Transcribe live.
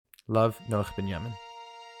Love, Noach Binyamin.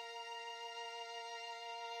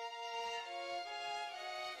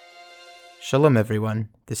 Shalom everyone,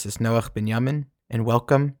 this is Noach Binyamin, and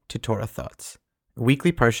welcome to Torah Thoughts, a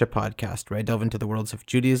weekly Parsha podcast where I delve into the worlds of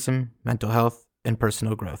Judaism, mental health, and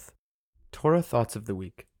personal growth. Torah Thoughts of the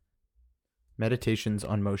Week. Meditations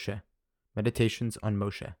on Moshe. Meditations on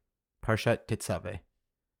Moshe. Parshat Tetzaveh.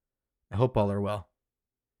 I hope all are well.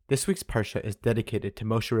 This week's Parsha is dedicated to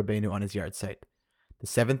Moshe Rabbeinu on his yahrzeit, the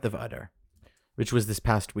 7th of Adar, which was this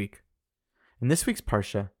past week. In this week's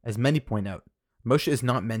Parsha, as many point out, Moshe is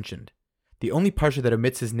not mentioned, the only Parsha that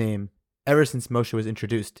omits his name ever since Moshe was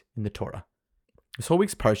introduced in the Torah. This whole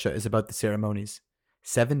week's Parsha is about the ceremonies,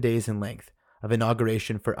 7 days in length, of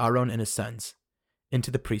inauguration for Aaron and his sons into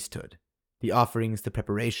the priesthood, the offerings, the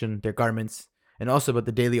preparation, their garments, and also about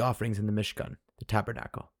the daily offerings in the Mishkan, the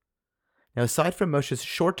tabernacle. Now, aside from Moshe's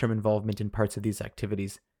short-term involvement in parts of these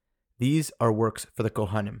activities, these are works for the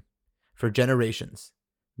Kohanim, for generations.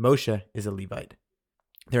 Moshe is a Levite.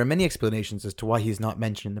 There are many explanations as to why he is not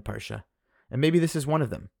mentioned in the Parsha, and maybe this is one of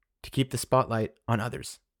them, to keep the spotlight on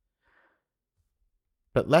others.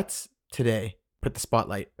 But let's, today, put the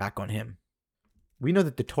spotlight back on him. We know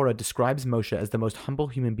that the Torah describes Moshe as the most humble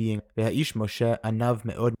human being, Ve'ha'ish Moshe anav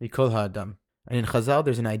me'od mikol ha'adam. And in Chazal,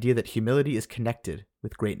 there's an idea that humility is connected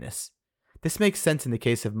with greatness. This makes sense in the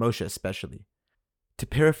case of Moshe especially. To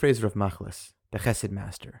paraphrase Rav Machlis, the Chesed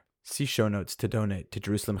master, see show notes to donate to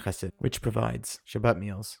Jerusalem Chesed, which provides Shabbat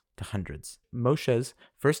meals to hundreds. Moshe's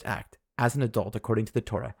first act, as an adult according to the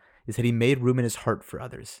Torah, is that he made room in his heart for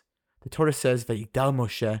others. The Torah says, Vayigdal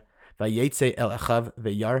Moshe, Vayetze el achav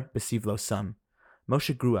ve'yar besivlo sam.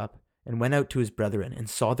 Moshe grew up and went out to his brethren and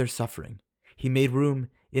saw their suffering. He made room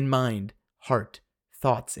in mind, heart,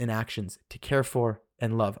 thoughts, and actions to care for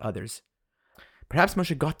and love others. Perhaps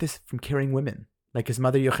Moshe got this from caring women, like his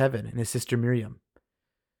mother Yocheved and his sister Miriam,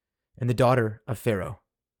 and the daughter of Pharaoh.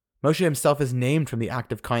 Moshe himself is named from the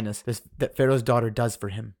act of kindness that Pharaoh's daughter does for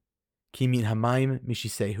him. Ki min hamayim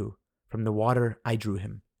mishisehu. From the water I drew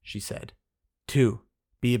him, she said. 2.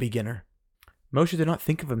 Be a beginner. Moshe did not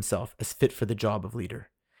think of himself as fit for the job of leader.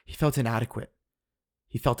 He felt inadequate.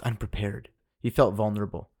 He felt unprepared. He felt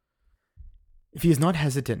vulnerable. If he is not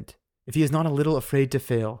hesitant, if he is not a little afraid to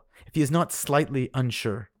fail, if he is not slightly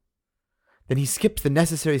unsure, then he skips the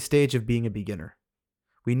necessary stage of being a beginner.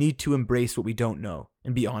 We need to embrace what we don't know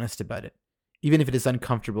and be honest about it, even if it is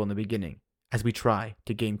uncomfortable in the beginning, as we try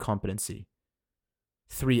to gain competency.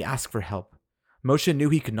 3. Ask for help. Moshe knew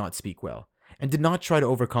he could not speak well and did not try to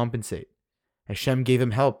overcompensate. Hashem gave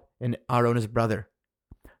him help in Aaron, his brother.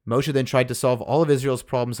 Moshe then tried to solve all of Israel's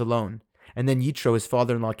problems alone, and then Yitro, his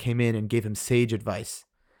father-in-law, came in and gave him sage advice.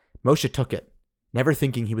 Moshe took it, never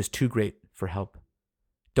thinking he was too great for help.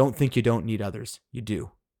 Don't think you don't need others. You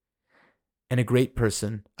do. And a great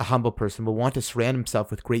person, a humble person, will want to surround himself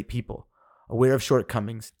with great people, aware of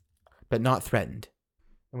shortcomings, but not threatened,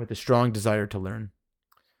 and with a strong desire to learn.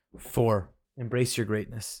 4. Embrace your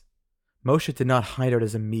greatness. Moshe did not hide out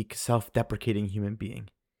as a meek, self-deprecating human being.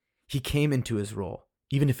 He came into his role,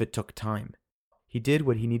 even if it took time. He did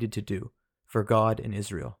what he needed to do for God and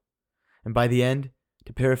Israel. And by the end,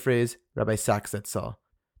 to paraphrase Rabbi Sachs Zatzal,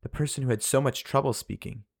 the person who had so much trouble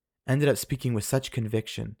speaking ended up speaking with such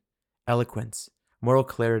conviction, eloquence, moral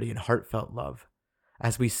clarity, and heartfelt love,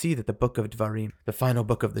 as we see that the book of Dvarim, the final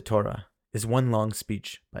book of the Torah, is one long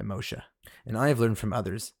speech by Moshe. And I have learned from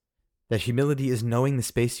others that humility is knowing the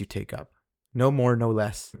space you take up. No more, no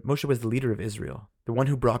less. Moshe was the leader of Israel, the one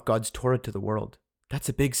who brought God's Torah to the world. That's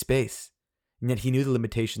a big space. And yet he knew the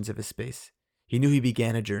limitations of his space. He knew he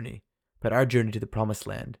began a journey, but our journey to the promised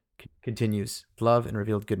land continues. With love and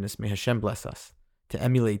revealed goodness, may Hashem bless us to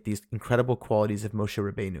emulate these incredible qualities of Moshe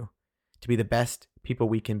Rabbeinu, to be the best people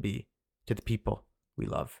we can be to the people we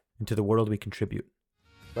love and to the world we contribute.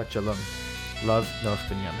 Shabbat Shalom. Love, Noach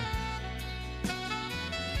Binyamin.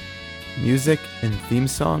 Music and theme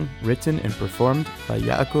song written and performed by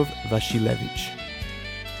Yaakov Vashilevich.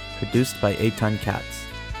 Produced by Eitan Katz.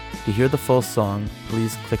 To hear the full song,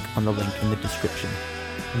 please click on the link in the description.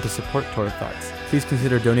 And to support Torah Thoughts, please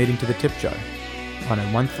consider donating to the tip jar on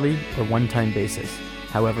a monthly or one-time basis,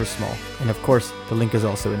 however small. And of course, the link is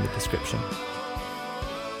also in the description.